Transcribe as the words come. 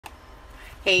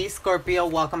Hey Scorpio,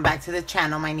 welcome back to the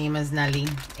channel. My name is Nelly,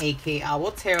 aka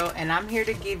Owltarot, and I'm here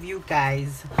to give you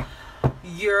guys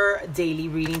your daily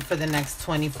reading for the next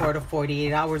 24 to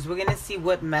 48 hours. We're going to see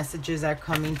what messages are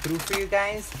coming through for you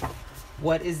guys.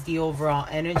 What is the overall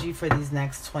energy for these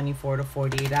next 24 to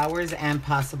 48 hours and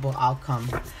possible outcome.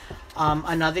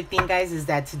 Another thing, guys, is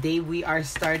that today we are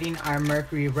starting our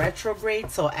Mercury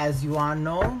retrograde. So as you all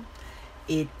know,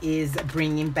 it is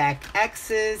bringing back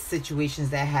exes,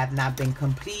 situations that have not been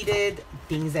completed,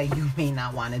 things that you may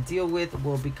not want to deal with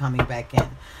will be coming back in.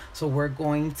 So we're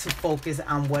going to focus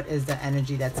on what is the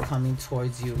energy that's coming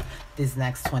towards you this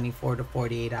next 24 to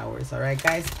 48 hours. All right,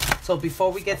 guys? So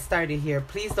before we get started here,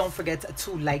 please don't forget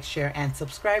to like, share, and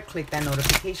subscribe. Click that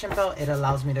notification bell. It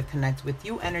allows me to connect with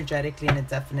you energetically, and it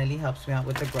definitely helps me out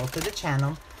with the growth of the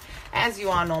channel. As you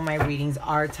all know, my readings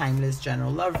are timeless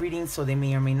general love readings, so they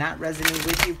may or may not resonate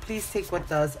with you. Please take what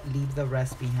does, leave the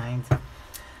rest behind.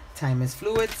 Time is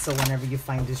fluid, so whenever you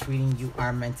find this reading, you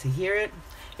are meant to hear it.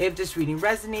 If this reading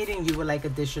resonated and you would like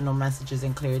additional messages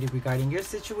and clarity regarding your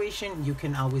situation, you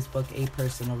can always book a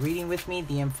personal reading with me.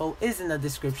 The info is in the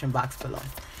description box below.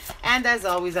 And as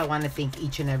always, I want to thank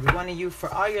each and every one of you for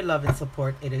all your love and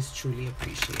support. It is truly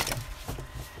appreciated.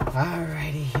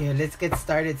 Alrighty, here, let's get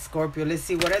started, Scorpio. Let's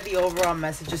see, what are the overall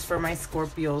messages for my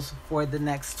Scorpios for the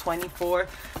next 24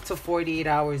 to 48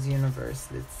 hours, universe?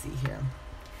 Let's see here.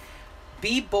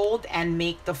 Be bold and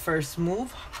make the first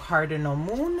move. Cardinal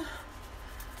Moon.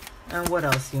 And what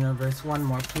else, universe? One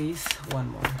more, please. One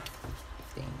more.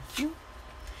 Thank you.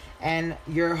 And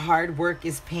your hard work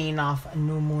is paying off. A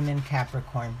new moon in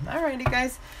Capricorn. Alrighty,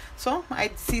 guys. So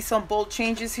I see some bold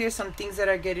changes here. Some things that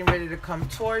are getting ready to come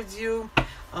towards you.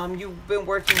 You've been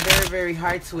working very, very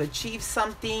hard to achieve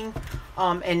something.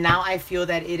 And now I feel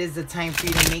that it is the time for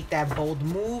you to make that bold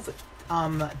move.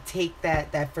 Take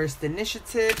that first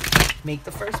initiative. Make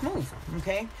the first move.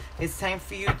 Okay? It's time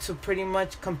for you to pretty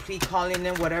much complete calling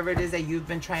in whatever it is that you've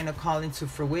been trying to call into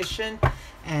fruition.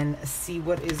 And see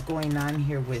what is going on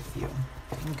here with you.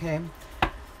 Okay?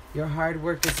 Your hard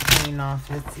work is paying off.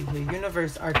 Let's see here.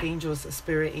 Universe, archangels,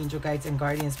 spirit, angel guides, and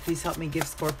guardians, please help me give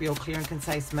Scorpio clear and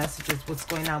concise messages. What's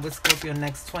going on with Scorpio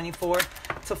next 24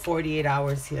 to 48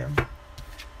 hours here?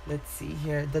 Let's see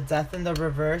here. The Death in the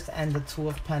reverse and the Two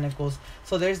of Pentacles.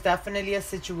 So there's definitely a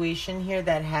situation here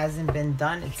that hasn't been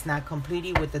done. It's not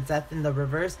completed with the Death in the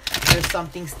reverse. There's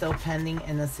something still pending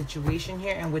in the situation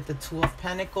here. And with the Two of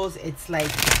Pentacles, it's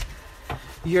like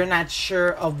you're not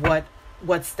sure of what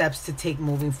steps to take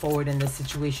moving forward in this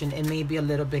situation. It may be a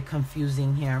little bit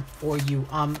confusing here for you.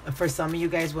 For some of you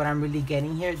guys, what I'm really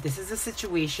getting here, this is a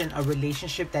situation, a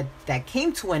relationship that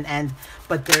came to an end,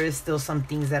 but there is still some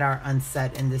things that are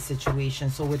unsaid in this situation.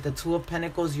 So with the Two of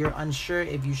Pentacles, you're unsure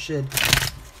if you should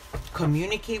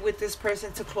communicate with this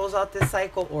person to close out this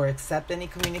cycle or accept any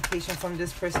communication from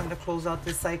this person to close out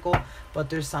this cycle, but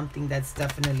there's something that's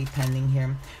definitely pending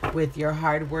here. With your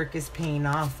hard work is paying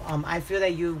off. I feel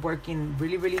that you're working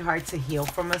really, really hard to heal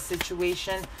from a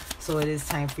situation, so it is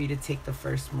time for you to take the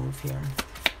first move here.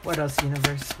 What else,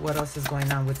 universe? What else is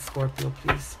going on with Scorpio,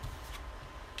 please?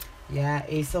 Yeah,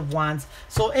 Ace of Wands.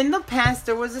 So in the past,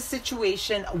 there was a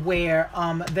situation where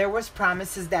there was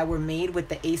promises that were made with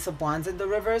the Ace of Wands in the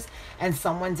reverse, and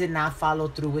someone did not follow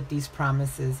through with these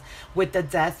promises. With the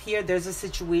Death here, there's a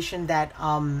situation that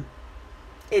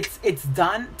it's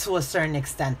done to a certain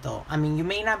extent, though. I mean, you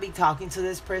may not be talking to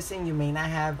this person. You may not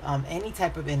have any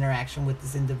type of interaction with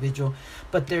this individual,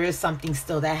 but there is something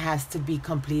still that has to be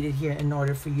completed here in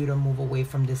order for you to move away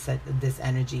from this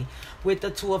energy. With the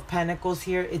Two of Pentacles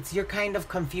here, you're kind of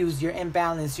confused. You're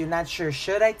imbalanced. You're not sure.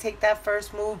 Should I take that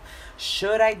first move?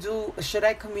 Should I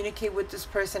communicate with this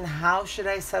person? How should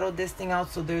I settle this thing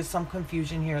out? So there's some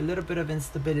confusion here, a little bit of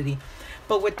instability.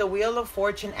 But with the Wheel of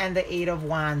Fortune and the Eight of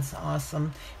Wands,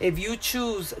 awesome. If you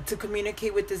choose to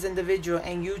communicate with this individual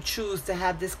and you choose to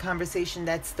have this conversation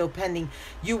that's still pending,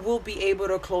 you will be able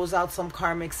to close out some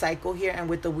karmic cycle here. And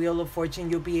with the Wheel of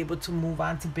Fortune, you'll be able to move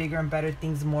on to bigger and better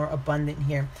things, more abundant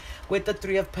here. With the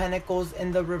Three of Pentacles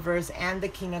in the reverse and the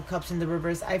King of Cups in the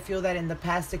reverse, I feel that in the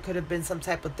past, it could have been some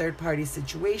type of third-party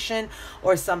situation,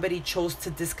 or somebody chose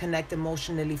to disconnect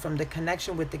emotionally from the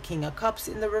connection with the King of Cups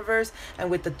in the reverse.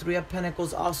 And with the Three of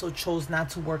Pentacles, also chose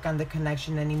not to work on the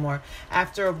connection anymore.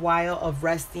 After a while of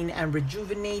resting and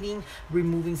rejuvenating,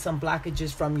 removing some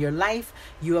blockages from your life,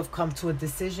 you have come to a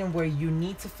decision where you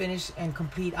need to finish and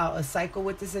complete out a cycle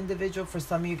with this individual. For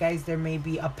some of you guys, there may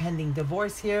be a pending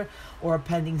divorce here or a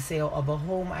pending sale of a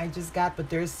home I just got,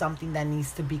 but there is something that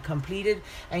needs to be completed,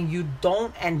 and you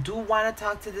don't and do want to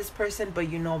talk to this person, but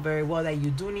you know very well that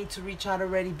you do need to reach out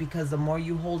already, because the more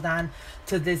you hold on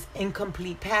to this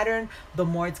incomplete pattern, the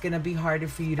more it's going to be harder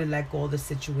for you to let go of the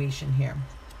situation here.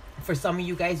 For some of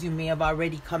you guys, you may have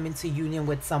already come into union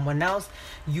with someone else.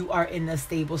 You are in a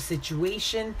stable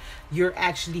situation. You're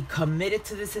actually committed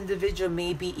to this individual,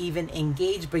 maybe even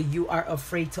engaged, but you are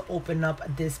afraid to open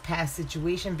up this past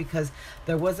situation because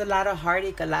there was a lot of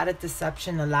heartache, a lot of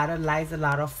deception, a lot of lies, a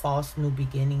lot of false new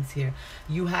beginnings here.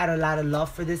 You had a lot of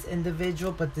love for this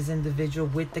individual, but this individual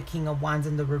with the King of Wands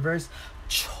in the reverse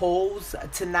chose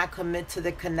to not commit to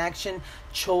the connection,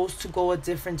 chose to go a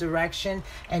different direction,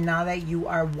 and now that you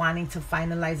are wanting to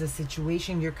finalize a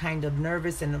situation, you're kind of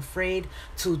nervous and afraid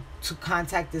to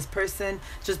contact this person,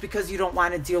 just because you don't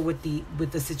want to deal with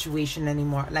the situation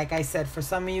anymore. Like I said, for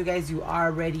some of you guys, you are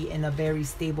already in a very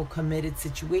stable, committed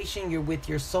situation. You're with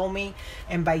your soulmate,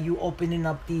 and by you opening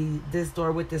up this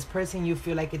door with this person, you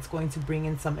feel like it's going to bring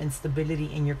in some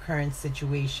instability in your current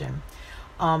situation.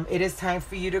 It is time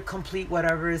for you to complete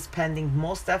whatever is pending.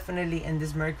 Most definitely in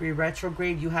this Mercury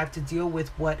retrograde, you have to deal with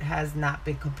what has not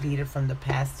been completed from the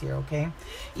past here, okay?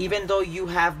 Even though you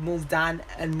have moved on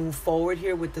and moved forward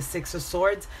here with the Six of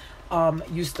Swords,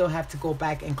 you still have to go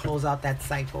back and close out that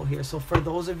cycle here. So for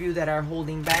those of you that are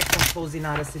holding back from closing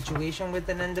out a situation with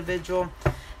an individual,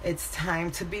 it's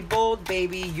time to be bold,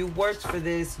 baby. You worked for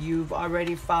this. You've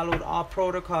already followed all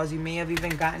protocols. You may have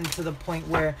even gotten to the point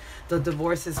where the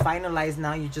divorce is finalized.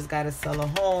 Now you just got to sell a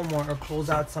home or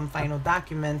close out some final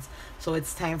documents. So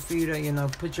it's time for you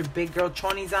to, put your big girl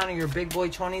chonies on or your big boy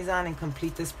chonies on and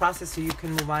complete this process so you can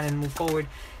move on and move forward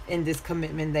in this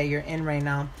commitment that you're in right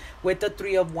now. With the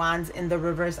Three of Wands in the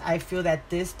reverse, I feel that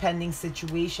this pending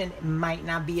situation might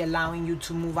not be allowing you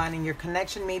to move on in your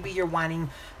connection. Maybe you're wanting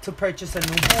to purchase a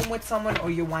new home with someone, or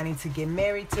you're wanting to get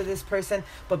married to this person,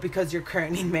 but because you're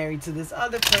currently married to this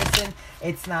other person,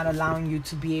 it's not allowing you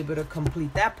to be able to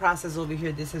complete that process over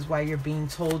here. This is why you're being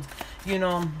told,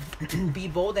 be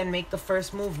bold and make the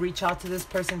first move. Reach out to this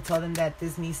person, tell them that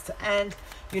this needs to end.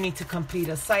 You need to complete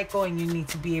a cycle, and you need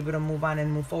to be able to move on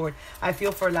and move forward. I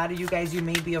feel for a lot of you guys, you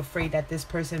may be afraid that this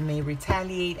person may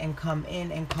retaliate and come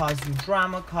in and cause you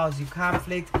drama, cause you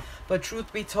conflict. But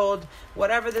truth be told,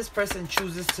 whatever this person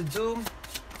chooses to do,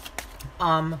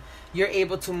 you're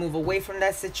able to move away from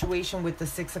that situation. With the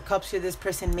Six of Cups here, this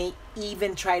person may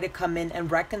even try to come in and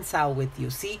reconcile with you.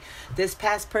 See, this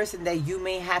past person that you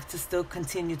may have to still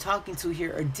continue talking to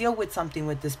here or deal with something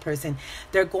with this person,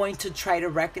 they're going to try to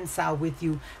reconcile with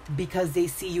you because they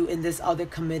see you in this other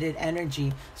committed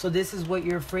energy. So this is what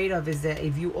you're afraid of, is that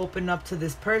if you open up to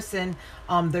this person,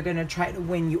 they're going to try to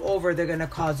win you over. They're going to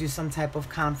cause you some type of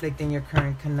conflict in your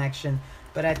current connection.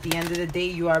 But at the end of the day,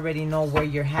 you already know where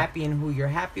you're happy and who you're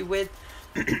happy with.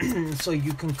 So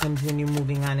you can continue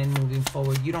moving on and moving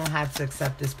forward. You don't have to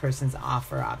accept this person's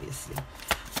offer, obviously.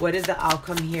 What is the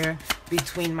outcome here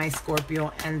between my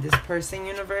Scorpio and this person,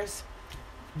 universe?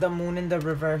 The Moon in the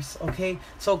reverse, okay?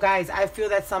 So guys, I feel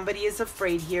that somebody is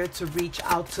afraid here to reach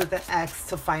out to the ex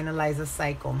to finalize a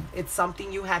cycle. It's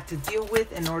something you have to deal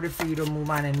with in order for you to move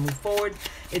on and move forward.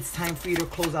 It's time for you to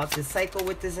close out this cycle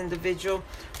with this individual.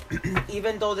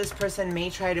 Even though this person may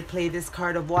try to play this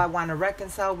card of, I want to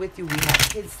reconcile with you, we have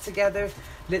kids together,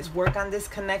 let's work on this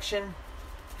connection.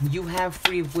 You have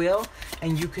free will,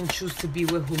 and you can choose to be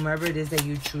with whomever it is that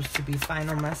you choose to be.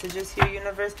 Final messages here,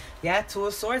 universe. Yeah, Two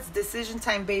of Swords, decision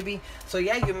time, baby. So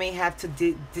yeah, you may have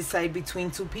to decide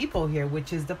between two people here,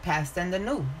 which is the past and the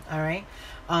new. All right.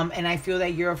 And I feel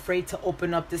that you're afraid to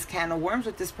open up this can of worms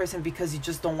with this person because you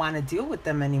just don't want to deal with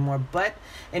them anymore. But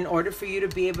in order for you to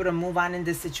be able to move on in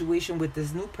this situation with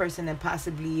this new person and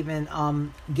possibly even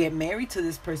get married to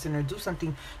this person or do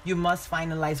something, you must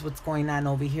finalize what's going on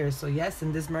over here. So yes,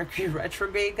 in this Mercury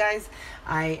retrograde, guys,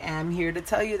 I am here to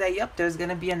tell you that, yep, there's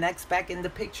going to be an ex back in the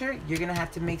picture. You're going to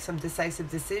have to make some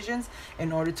decisive decisions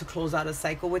in order to close out a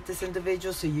cycle with this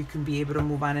individual so you can be able to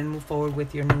move on and move forward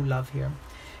with your new love here.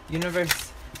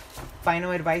 Universe,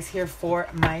 final advice here for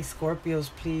my Scorpios,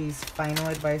 please. Final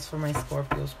advice for my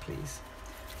Scorpios, please.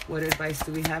 What advice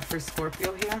do we have for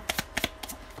Scorpio here?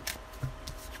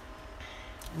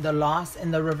 The loss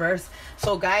in the reverse.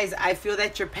 So guys, I feel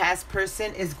that your past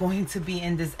person is going to be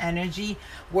in this energy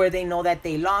where they know that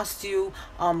they lost you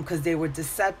because they were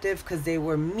deceptive, because they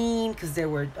were mean, because they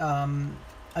were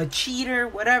a cheater,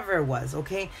 whatever it was,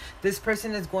 okay? This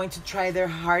person is going to try their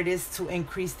hardest to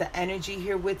increase the energy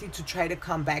here with you, to try to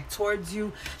come back towards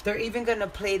you. They're even going to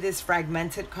play this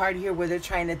fragmented card here where they're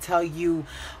trying to tell you,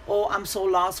 oh, I'm so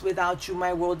lost without you.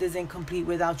 My world isn't complete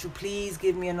without you. Please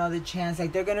give me another chance.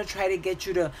 Like, they're going to try to get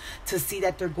you to see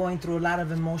that they're going through a lot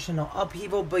of emotional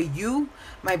upheaval. But you,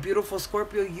 my beautiful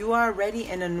Scorpio, you are already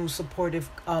in a new supportive,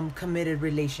 committed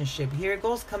relationship. Here it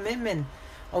goes, commitment.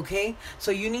 Okay,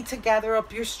 so you need to gather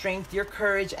up your strength, your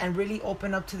courage, and really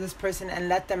open up to this person and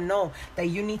let them know that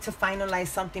you need to finalize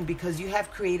something, because you have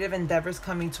creative endeavors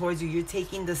coming towards you. You're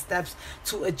taking the steps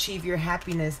to achieve your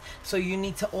happiness. So you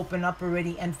need to open up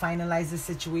already and finalize the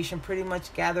situation. Pretty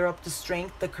much gather up the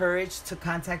strength, the courage to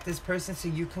contact this person so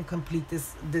you can complete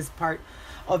this part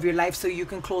of your life, so you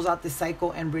can close out this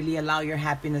cycle and really allow your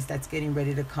happiness that's getting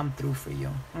ready to come through for you.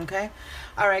 Okay,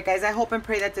 all right, guys, I hope and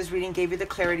pray that this reading gave you the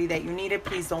clarity that you needed.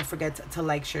 Please don't forget to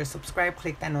like, share, subscribe,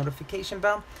 click that notification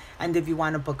bell, and if you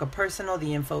want to book a personal,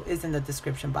 the info is in the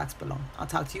description box below. I'll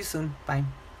talk to you soon. Bye.